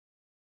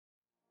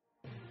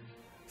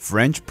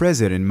French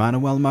President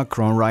Emmanuel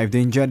Macron arrived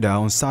in Jeddah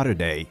on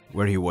Saturday,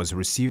 where he was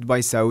received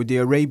by Saudi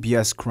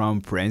Arabia's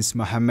Crown Prince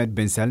Mohammed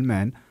bin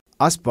Salman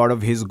as part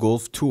of his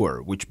Gulf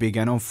tour, which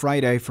began on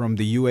Friday from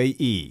the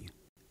UAE,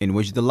 in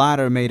which the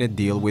latter made a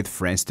deal with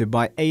France to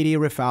buy 80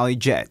 Rafale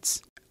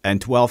jets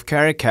and 12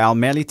 Caracal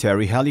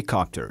military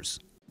helicopters.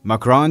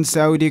 Macron and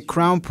Saudi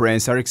Crown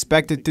Prince are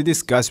expected to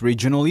discuss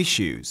regional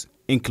issues,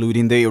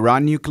 including the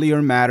Iran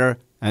nuclear matter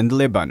and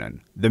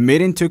Lebanon. The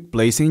meeting took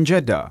place in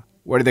Jeddah,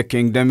 where the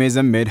kingdom is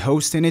amid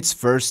hosting its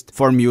first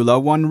Formula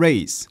One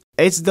race.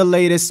 It's the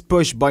latest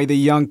push by the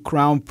young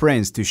Crown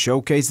Prince to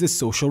showcase the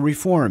social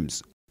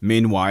reforms.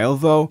 Meanwhile,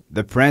 though,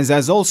 the prince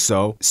has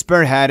also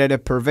spearheaded a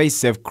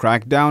pervasive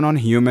crackdown on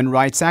human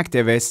rights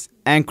activists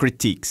and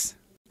critiques,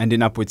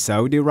 ending up with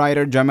Saudi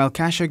writer Jamal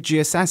Khashoggi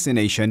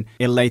assassination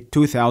in late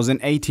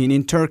 2018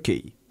 in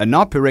Turkey, an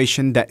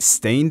operation that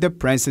stained the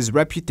prince's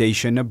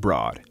reputation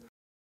abroad.